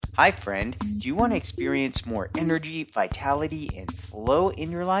Hi, friend. Do you want to experience more energy, vitality, and flow in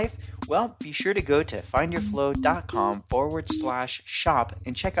your life? Well, be sure to go to findyourflow.com/shop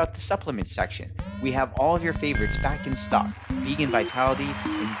and check out the supplements section. We have all of your favorites back in stock. Vegan Vitality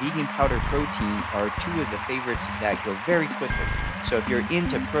and Vegan Powder Protein are two of the favorites that go very quickly. So if you're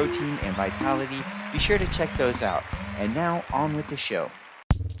into protein and vitality, be sure to check those out. And now, on with the show.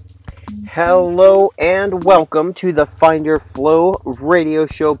 Hello and welcome to the Find Your Flow radio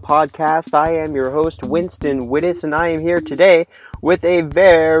show podcast. I am your host, Winston Widdes, and I am here today with a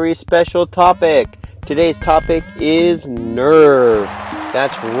very special topic. Today's topic is nerve.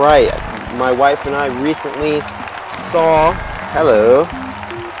 That's right. My wife and I recently saw... Hello.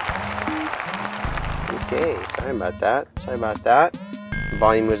 Okay, sorry about that. The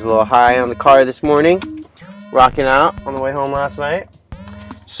volume was a little high on the car this morning. Rocking out on the way home last night.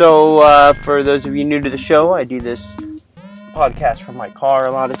 So, for those of you new to the show, I do this podcast from my car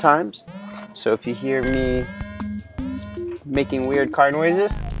a lot of times. So if you hear me making weird car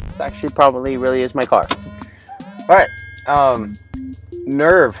noises, it's actually probably really is my car. Alright,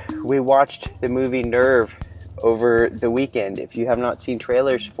 Nerve. We watched the movie Nerve over the weekend. If you have not seen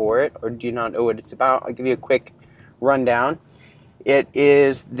trailers for it or do not know what it's about, I'll give you a quick rundown. It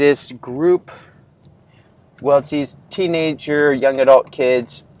is this group... Well, it's these teenager, young adult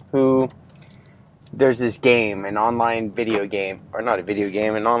kids who, there's this game, an online video game, or not a video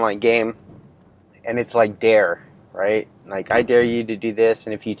game, an online game, and it's like Dare, right? Like, I dare you to do this,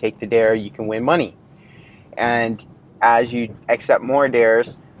 and if you take the dare, you can win money. And as you accept more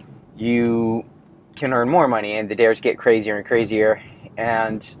dares, you can earn more money, and the dares get crazier and crazier,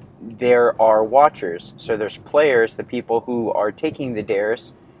 and there are watchers. So there's players, the people who are taking the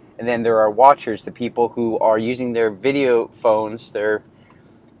dares, and then there are watchers, the people who are using their video phones, their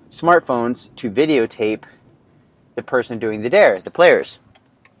smartphones, to videotape the person doing the dare, the players.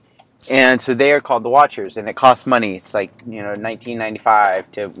 And so they are called the watchers, and it costs money. It's like,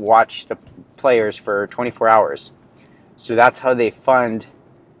 $19.95 to watch the players for 24 hours. So that's how they fund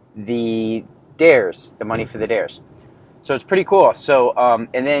the dares, the money for the dares. So it's pretty cool. So,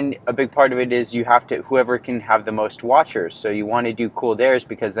 and then a big part of it is you have to, whoever can have the most watchers. So you want to do cool dares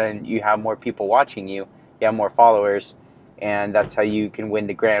because then you have more people watching you, you have more followers, and that's how you can win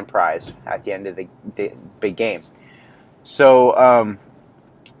the grand prize at the end of the big game. So,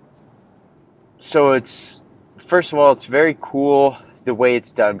 so it's, first of all, it's very cool the way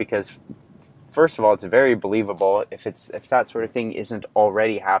it's done because, first of all, it's very believable. If that sort of thing isn't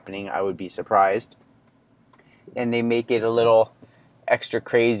already happening, I would be surprised. And they make it a little extra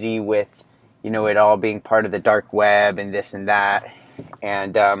crazy with, it all being part of the dark web and this and that,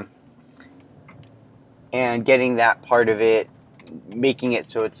 and getting that part of it, making it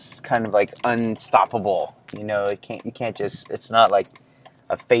so it's kind of like unstoppable. You can't just. It's not like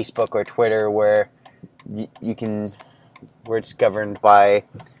a Facebook or Twitter where where it's governed by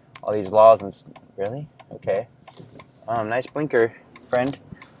all these laws and really okay. Nice blinker, friend.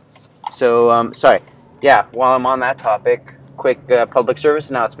 So sorry. Yeah, while I'm on that topic, quick public service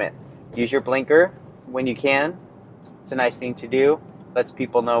announcement. Use your blinker when you can. It's a nice thing to do. Lets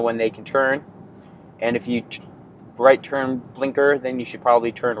people know when they can turn. And if you right turn blinker, then you should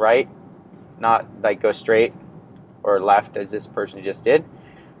probably turn right, not like go straight or left as this person just did.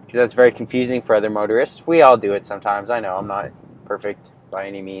 Because that's very confusing for other motorists. We all do it sometimes. I know I'm not perfect by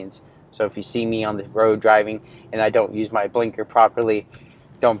any means. So if you see me on the road driving and I don't use my blinker properly,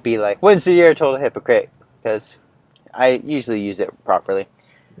 don't be like, Winston, you're a total hypocrite, because I usually use it properly.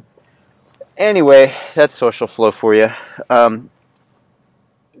 Anyway, that's social flow for you.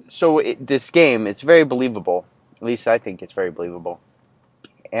 This game, it's very believable. At least I think it's very believable.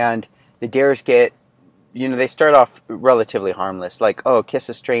 And the dares get, they start off relatively harmless. Like, kiss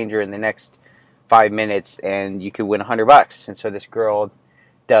a stranger in the next 5 minutes and you could win $100. And so this girl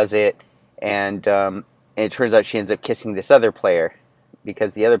does it, and it turns out she ends up kissing this other player,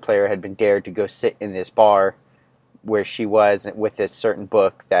 because the other player had been dared to go sit in this bar where she was with this certain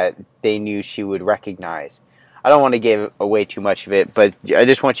book that they knew she would recognize. I don't want to give away too much of it, but I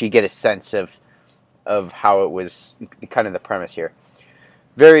just want you to get a sense of how it was, kind of the premise here.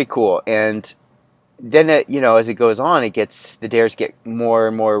 Very cool. And then, as it goes on, the dares get more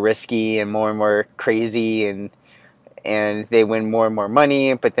and more risky and more crazy, and they win more and more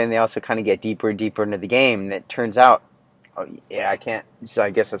money, but then they also kind of get deeper and deeper into the game, and it turns out, I can't. So I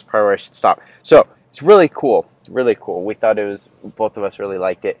guess that's probably where I should stop. So it's really cool. Really cool. We thought both of us really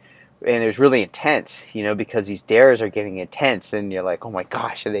liked it. And it was really intense, because these dares are getting intense. And you're like, oh my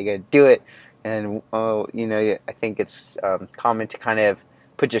gosh, are they going to do it? And, I think it's common to kind of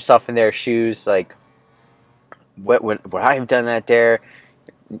put yourself in their shoes. Like, what would I have done that dare?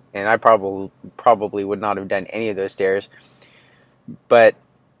 and I probably would not have done any of those dares. But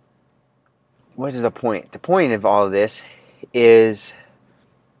what is the point? The point of all of this is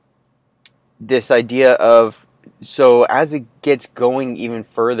this idea of, so as it gets going even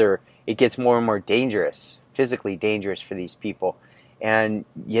further, it gets more and more dangerous, physically dangerous for these people. And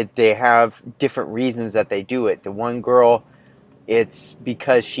yet they have different reasons that they do it. The one girl, it's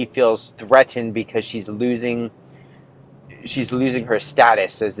because she feels threatened because she's losing her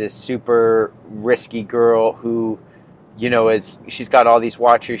status as this super risky girl who, she's got all these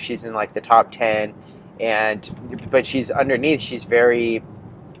watchers, she's in like the top 10, but she's underneath, she's very,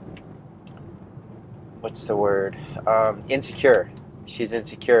 what's the word, insecure. She's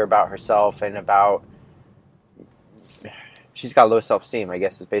insecure about herself and about, she's got low self-esteem, I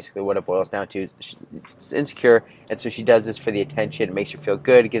guess is basically what it boils down to. She's insecure, and so she does this for the attention. It makes her feel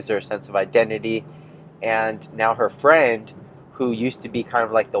good, it gives her a sense of identity. And now her friend, who used to be kind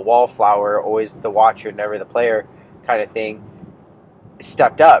of like the wallflower, always the watcher, never the player kind of thing,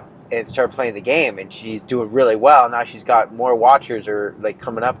 stepped up and started playing the game, and she's doing really well. Now she's got more watchers, or like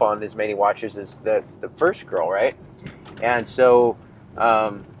coming up on as many watchers as the first girl, right? And so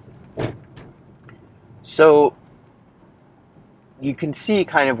you can see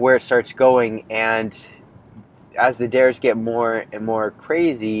kind of where it starts going, and as the dares get more and more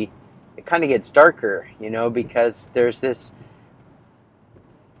crazy, it kind of gets darker, because there's this,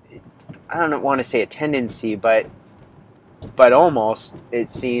 I don't want to say a tendency, but almost, it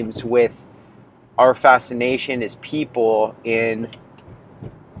seems, with our fascination as people and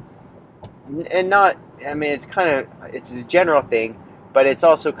not, I mean, it's a general thing, but it's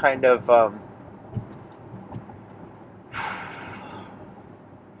also kind of,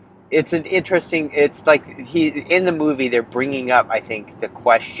 it's an interesting, it's like in the movie they're bringing up, I think, the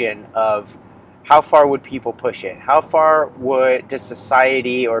question of how far would people push it? How far does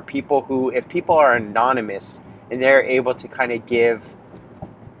society, or people if people are anonymous and they're able to kind of give,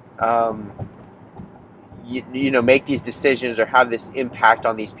 make these decisions or have this impact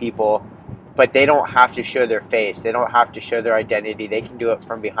on these people, but they don't have to show their face, they don't have to show their identity, they can do it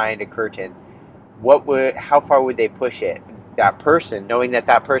from behind a curtain. How far would they push it? That person, knowing that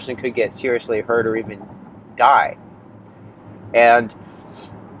person could get seriously hurt or even die. And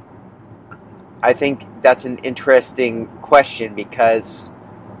I think that's an interesting question, because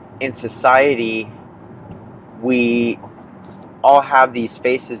in society we all have these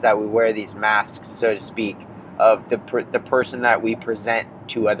faces that we wear, these masks, so to speak, of the person that we present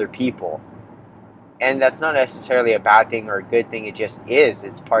to other people. And that's not necessarily a bad thing or a good thing, it just is.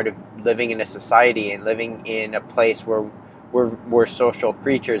 It's part of living in a society and living in a place where we're social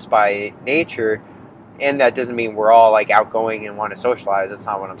creatures by nature, and that doesn't mean we're all like outgoing and want to socialize. That's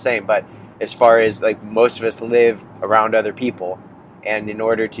not what I'm saying. But as far as like most of us live around other people, and in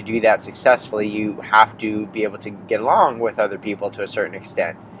order to do that successfully, you have to be able to get along with other people to a certain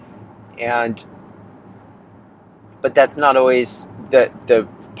extent. But that's not always the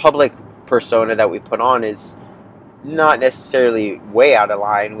public persona that we put on is not necessarily way out of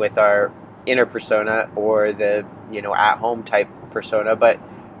line with our inner persona or the at-home type persona, but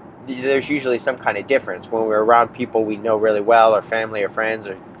there's usually some kind of difference. When we're around people we know really well, or family or friends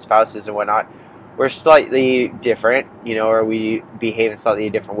or spouses and whatnot, we're slightly different, or we behave in slightly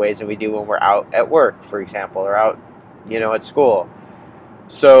different ways than we do when we're out at work, for example, or out, at school.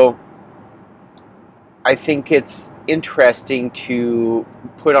 So I think it's interesting to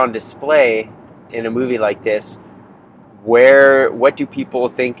put on display in a movie like this what do people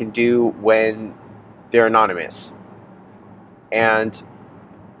think and do when they're anonymous, and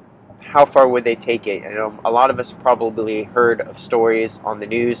how far would they take it? A lot of us have probably heard of stories on the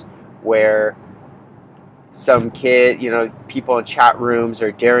news where some kid, people in chat rooms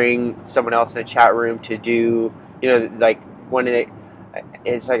are daring someone else in a chat room to do, like one of the,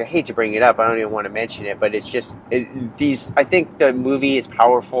 it's like, I hate to bring it up, I don't even want to mention it, but it's just, I think the movie is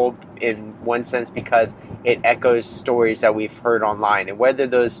powerful in one sense because it echoes stories that we've heard online, and whether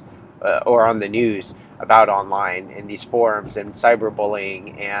those, or on the news about online, in these forums, and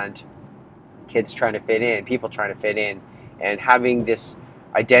cyberbullying, and kids trying to fit in, people trying to fit in, and having this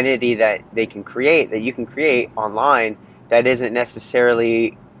identity that you can create online that isn't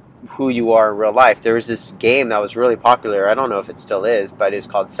necessarily who you are in real life. There was this game that was really popular, I don't know if it still is, but it's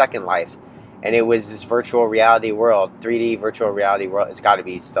called Second Life, and it was this virtual reality world, 3D virtual reality world. It's got to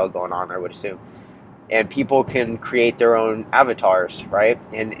be still going on, I would assume, and people can create their own avatars, right?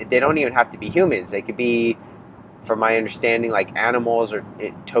 And they don't even have to be humans, they could be, from my understanding, like animals or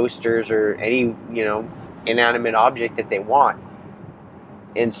toasters or any inanimate object that they want.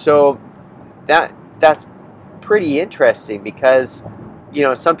 And so that's pretty interesting, because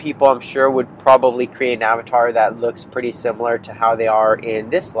some people I'm sure would probably create an avatar that looks pretty similar to how they are in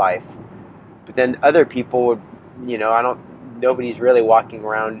this life. But then other people would, nobody's really walking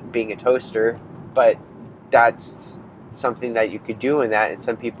around being a toaster, but that's something that you could do in that, and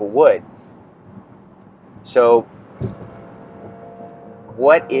some people would. So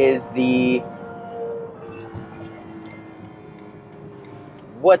what's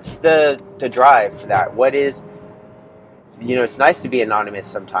the drive for that? What is, it's nice to be anonymous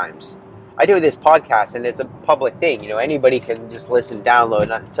sometimes. I do this podcast, and it's a public thing. Anybody can just listen,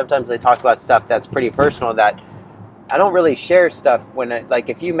 download. Sometimes I talk about stuff that's pretty personal that I don't really share stuff when,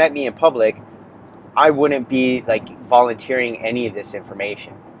 if you met me in public, I wouldn't be, volunteering any of this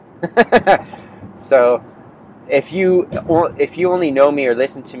information. So if you only know me or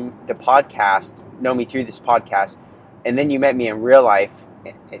listen to the podcast, know me through this podcast, and then you met me in real life,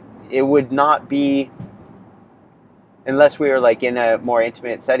 it would not be, unless we were in a more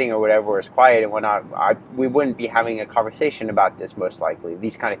intimate setting or whatever, where it's quiet and whatnot, we wouldn't be having a conversation about this, most likely,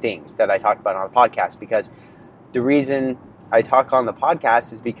 these kind of things that I talk about on the podcast. Because the reason I talk on the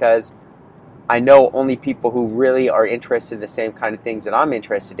podcast is because I know only people who really are interested in the same kind of things that I'm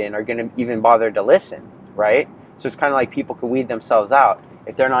interested in are going to even bother to listen, right? So it's kind of like people can weed themselves out.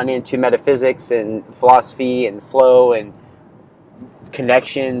 If they're not into metaphysics and philosophy and flow and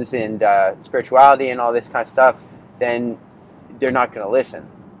connections and spirituality and all this kind of stuff, then they're not going to listen.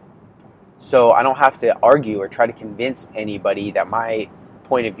 So I don't have to argue or try to convince anybody that my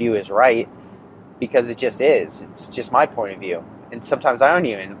point of view is right, because it just is. It's just my point of view. And sometimes I don't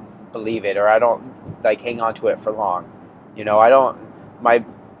even believe it, or I don't hang on to it for long. My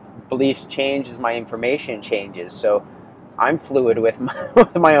beliefs change as my information changes. So I'm fluid with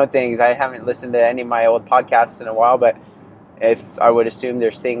my own things. I haven't listened to any of my old podcasts in a while, but if I would assume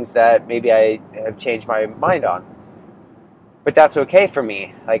there's things that maybe I have changed my mind on. But that's okay for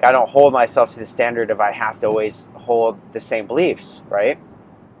me. I don't hold myself to the standard of I have to always hold the same beliefs, right?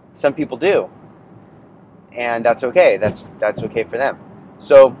 Some people do. And that's okay. That's okay for them.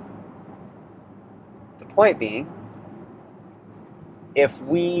 So the point being, if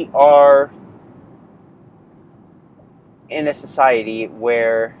we are in a society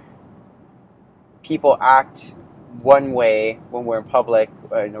where people act one way when we're in public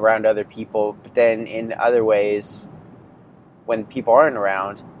and around other people, but then in other ways when people aren't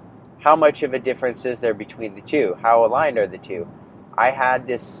around, how much of a difference is there between the two? How aligned are the two? I had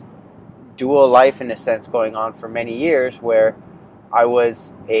this dual life, in a sense, going on for many years, where I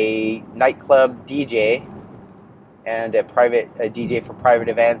was a nightclub DJ and a DJ for private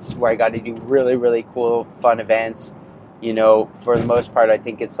events, where I got to do really, really cool, fun events. For the most part, I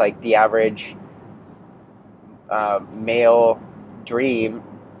think it's the average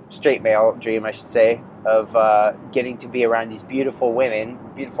straight male dream, I should say, of getting to be around these beautiful women,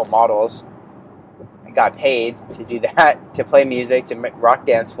 beautiful models. I got paid to do that, to play music, to rock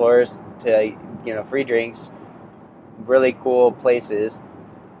dance floors, to, free drinks, really cool places.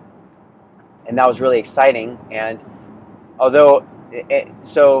 And that was really exciting. And although,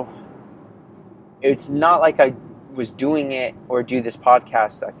 so it's not like I was doing it or do this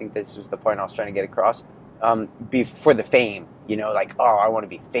podcast, I think this was the point I was trying to get across, for the fame, I want to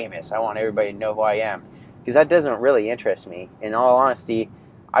be famous. I want everybody to know who I am. Because that doesn't really interest me. In all honesty,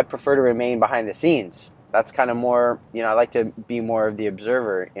 I prefer to remain behind the scenes. That's kind of more, I like to be more of the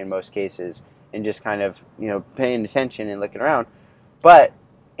observer in most cases, and just kind of, paying attention and looking around. But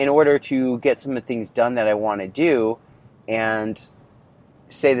in order to get some of the things done that I want to do, and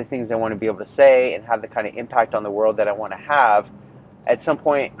say the things I want to be able to say, and have the kind of impact on the world that I want to have, at some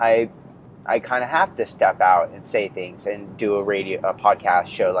point I kind of have to step out and say things, and do a podcast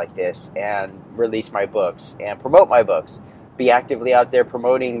show like this, and release my books, and promote my books. Be actively out there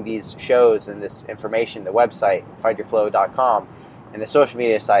promoting these shows and this information, the website, findyourflow.com, and the social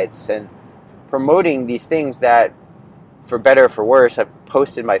media sites, and promoting these things that, for better or for worse, I've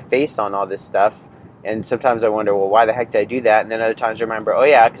posted my face on all this stuff. And sometimes I wonder, well, why the heck did I do that? And then other times I remember, oh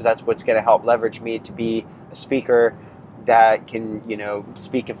yeah, because that's what's going to help leverage me to be a speaker that can,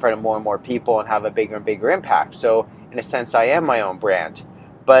 speak in front of more and more people and have a bigger and bigger impact. So in a sense, I am my own brand.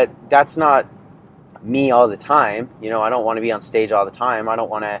 But that's not me all the time. I don't want to be on stage all the time. I don't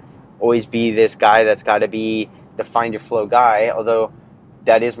want to always be this guy that's got to be the Find Your Flow guy, although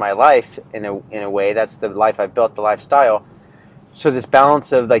that is my life in a way. That's the life I've built, the lifestyle. So this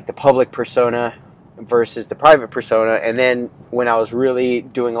balance of the public persona versus the private persona. And then when I was really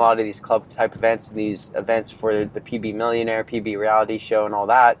doing a lot of these club type events, these events for the PB Millionaire, PB reality show and all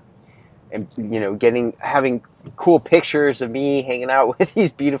that, and having cool pictures of me hanging out with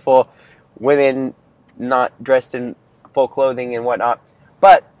these beautiful women, not dressed in full clothing and whatnot,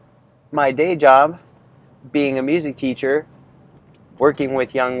 But my day job, being a music teacher, working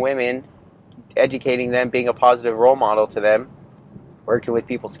with young women, educating them, being a positive role model to them, working with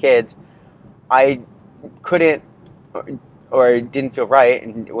people's kids, I couldn't or didn't feel right,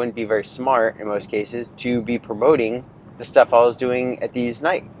 and it wouldn't be very smart in most cases, to be promoting the stuff I was doing at these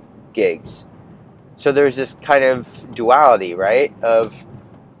night gigs. So there's this kind of duality, right? Of,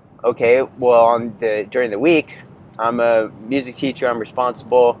 okay, well, during the week, I'm a music teacher, I'm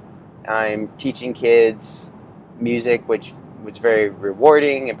responsible, I'm teaching kids music, which was very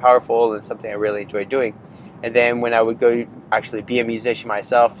rewarding and powerful and something I really enjoyed doing. And then when I would go actually be a musician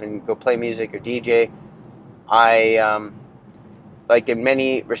myself and go play music or DJ, like in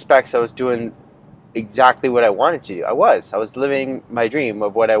many respects, I was doing exactly what I wanted to do. I was living my dream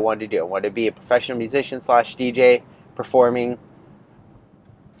of what I wanted to do. I wanted to be a professional musician / DJ, performing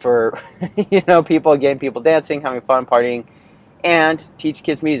for people, getting people dancing, having fun, partying, and teach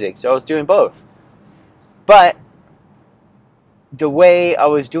kids music. So I was doing both. But the way I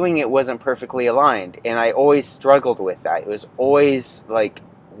was doing it wasn't perfectly aligned, and I always struggled with that. It was always like,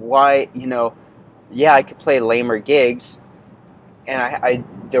 why, yeah, I could play lamer gigs, and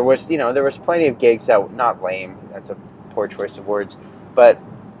there was plenty of gigs that, not lame, that's a poor choice of words, but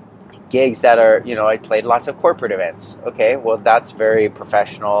gigs that are, I played lots of corporate events. Okay, well, that's very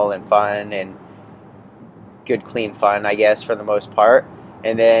professional and fun and good, clean fun, I guess, for the most part.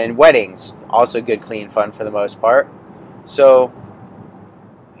 And then weddings, also good, clean fun for the most part. So,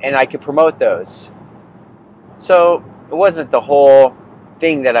 and I could promote those. So it wasn't the whole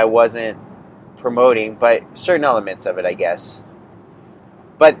thing that I wasn't promoting, but certain elements of it, I guess.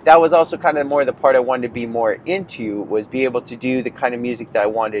 But that was also kind of more the part I wanted to be more into, was be able to do the kind of music that I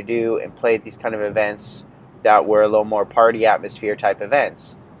wanted to do and play at these kind of events that were a little more party atmosphere type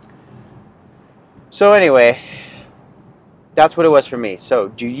events. So anyway, that's what it was for me. So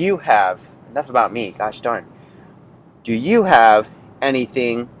do you have, enough about me, gosh darn, do you have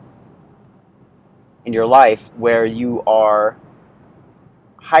anything in your life where you are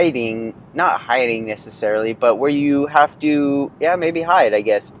hiding, not hiding necessarily, but where you have to, maybe hide, I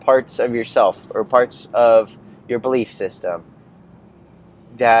guess, parts of yourself or parts of your belief system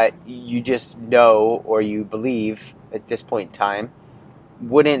that you just know or you believe at this point in time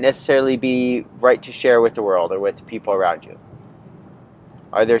wouldn't necessarily be right to share with the world or with the people around you?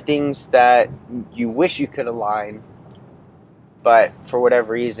 Are there things that you wish you could align, but for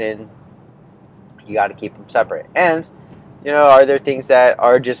whatever reason, you got to keep them separate? And are there things that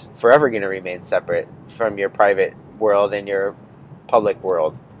are just forever going to remain separate from your private world and your public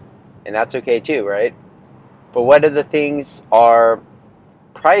world? And that's okay too, right? But what are the things are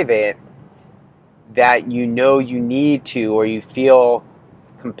private that you need to, or you feel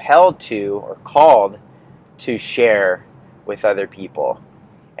compelled to or called to share with other people?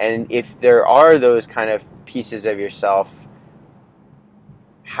 And if there are those kind of pieces of yourself,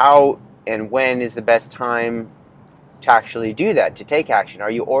 how and when is the best time to actually do that, to take action? Are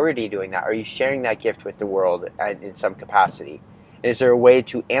you already doing that? Are you sharing that gift with the world in some capacity? Is there a way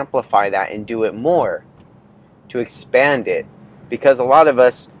to amplify that and do it more, to expand it? Because a lot of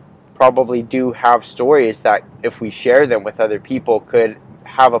us probably do have stories that, if we share them with other people, could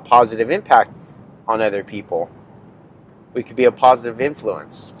have a positive impact on other people. We could be a positive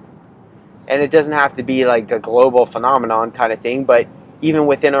influence. And it doesn't have to be like a global phenomenon kind of thing, but even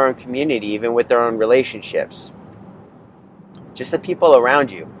within our own community, even with our own relationships. Just the people around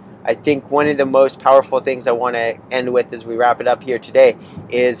you. I think one of the most powerful things I want to end with as we wrap it up here today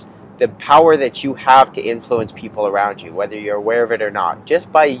is the power that you have to influence people around you, whether you're aware of it or not. Just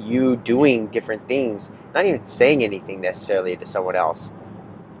by you doing different things, not even saying anything necessarily to someone else,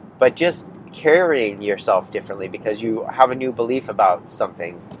 but just carrying yourself differently because you have a new belief about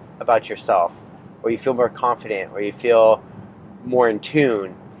something, about yourself, or you feel more confident, or you feel more in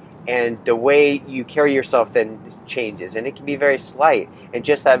tune. And the way you carry yourself then changes, and it can be very slight, and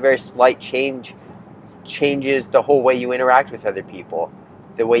just that very slight change changes the whole way you interact with other people,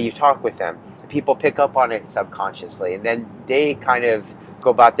 the way you talk with them. People pick up on it subconsciously, and then they kind of go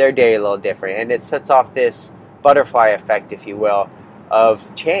about their day a little different, and it sets off this butterfly effect, if you will,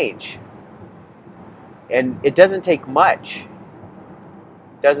 of change. And it doesn't take much.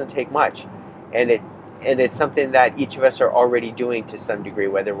 It doesn't take much. And it's something that each of us are already doing to some degree,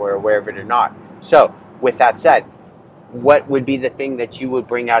 whether we're aware of it or not. So, with that said, what would be the thing that you would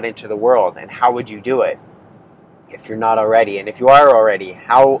bring out into the world, and how would you do it if you're not already? And if you are already,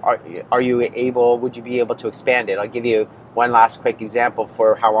 how would you be able to expand it? I'll give you one last quick example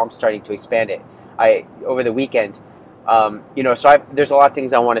for how I'm starting to expand it. Over the weekend, So there's a lot of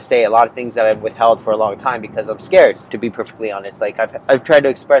things I want to say, a lot of things that I've withheld for a long time because I'm scared, to be perfectly honest. Like I've tried to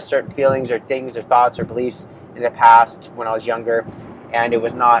express certain feelings or things or thoughts or beliefs in the past when I was younger, and it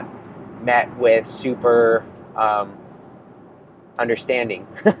was not met with super understanding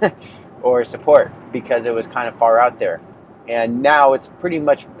or support because it was kind of far out there. And now it's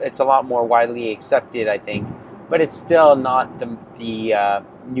a lot more widely accepted, I think, but it's still not the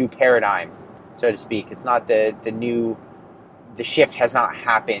new paradigm, so to speak. It's not the shift has not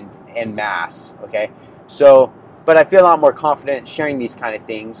happened en masse, okay? So, but I feel a lot more confident sharing these kind of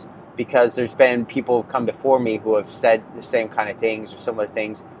things because there's been people who've come before me who have said the same kind of things or similar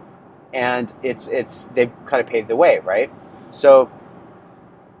things, and they've kind of paved the way, right? So,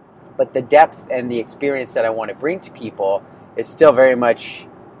 but the depth and the experience that I want to bring to people is still very much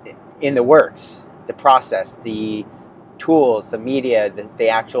in the works. The process, the tools, the media, the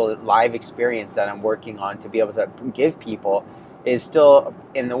actual live experience that I'm working on to be able to give people is still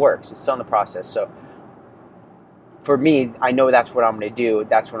in the works. It's still in the process. So for me, I know that's what I'm going to do.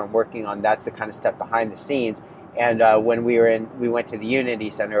 That's what I'm working on. That's the kind of stuff behind the scenes. And when we went to the Unity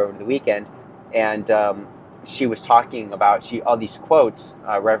Center over the weekend, and she was talking about all these quotes.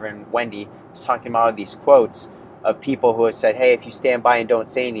 Reverend Wendy was talking about all these quotes of people who have said, "Hey, if you stand by and don't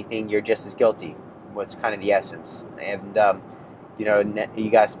say anything, you're just as guilty." Was kind of the essence. And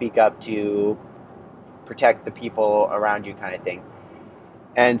you got to speak up to protect the people around you, kind of thing.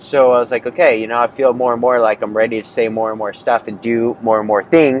 And so I was like, okay, I feel more and more like I'm ready to say more and more stuff and do more and more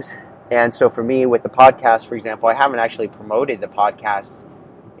things. And so for me, with the podcast, for example, I haven't actually promoted the podcast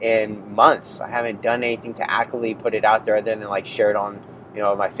in months. I haven't done anything to actively put it out there other than like share it on,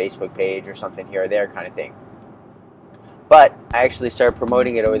 my Facebook page or something here or there, kind of thing. But I actually started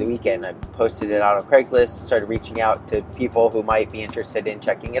promoting it over the weekend. I posted it out on Craigslist, started reaching out to people who might be interested in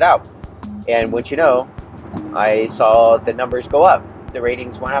checking it out. And once you know, I saw the numbers go up. The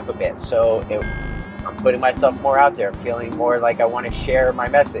ratings went up a bit. So I'm putting myself more out there. I'm feeling more like I want to share my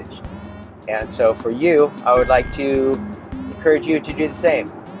message. And so for you, I would like to encourage you to do the same.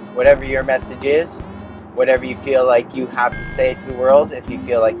 Whatever your message is, whatever you feel like you have to say to the world, if you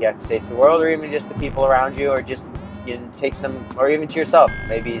feel like you have to say it to the world or even just the people around you, or just take some, or even to yourself.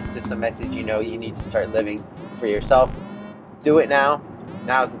 Maybe it's just a message you need to start living for yourself. Do it now.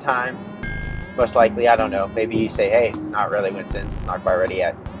 Now's the time. Most likely, I don't know. Maybe you say, hey, not really, Winston. It's not quite ready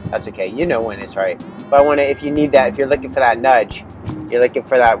yet. That's okay. You know when it's right. But if you need that, if you're looking for that nudge, you're looking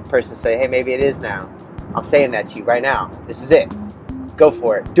for that person to say, hey, maybe it is now. I'm saying that to you right now. This is it. Go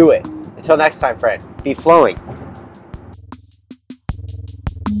for it. Do it. Until next time, friend. Be flowing.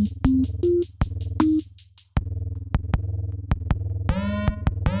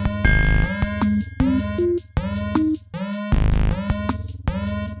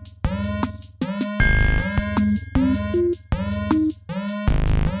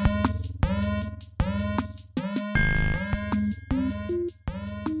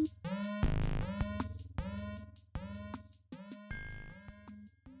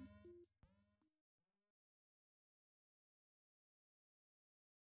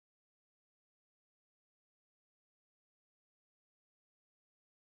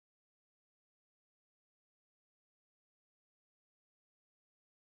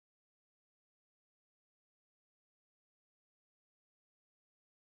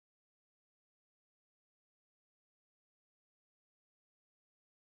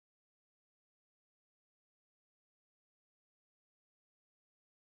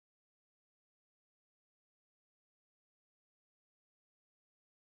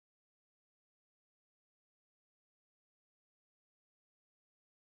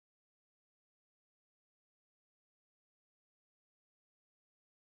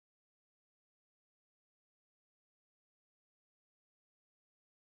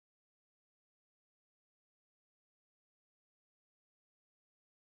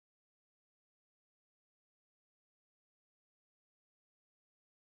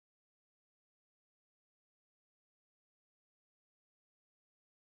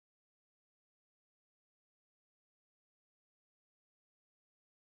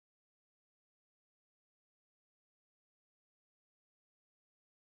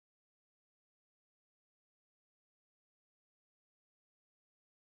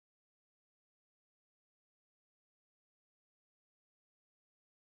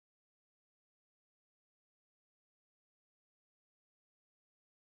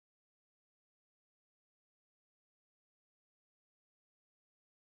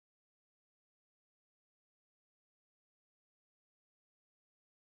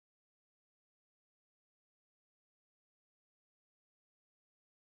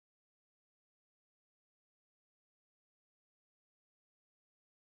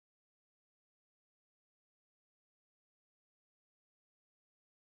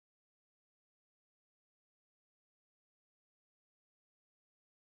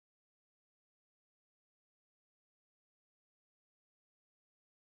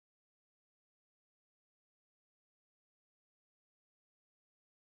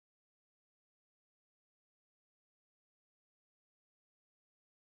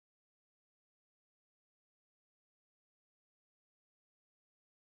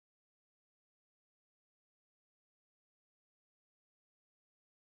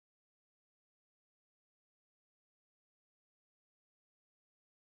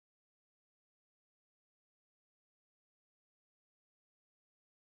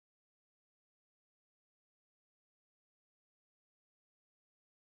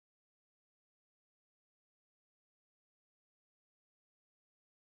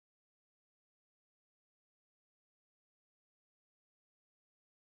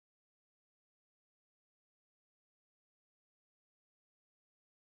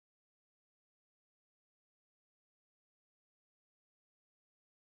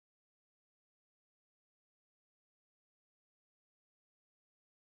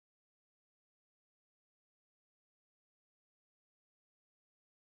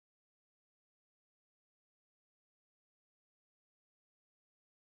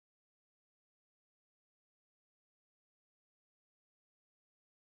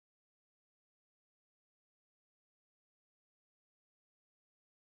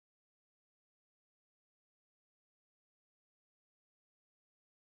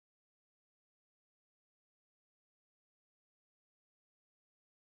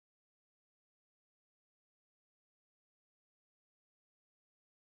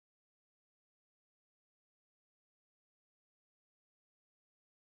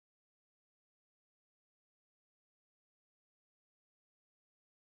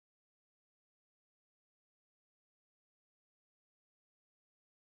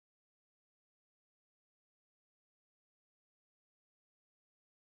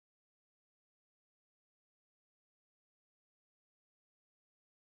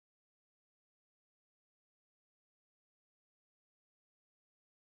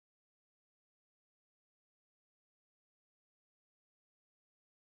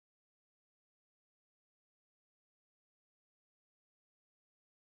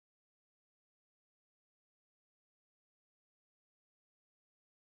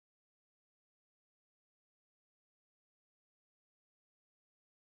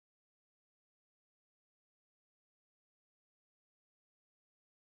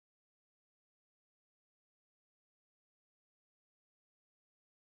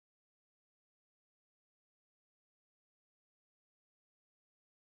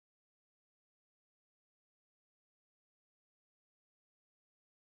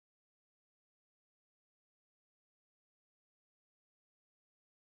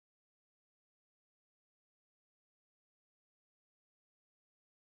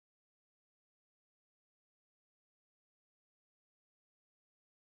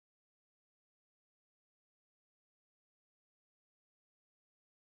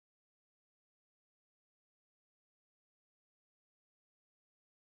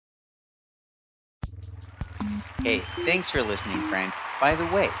 Hey, thanks for listening, friend. By the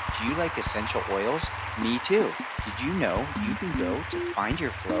way, do you like essential oils? Me too. Did you know you can go to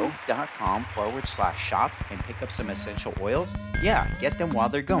findyourflow.com/shop and pick up some essential oils? Yeah, get them while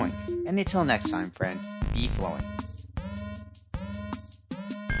they're going. And until next time, friend, be flowing.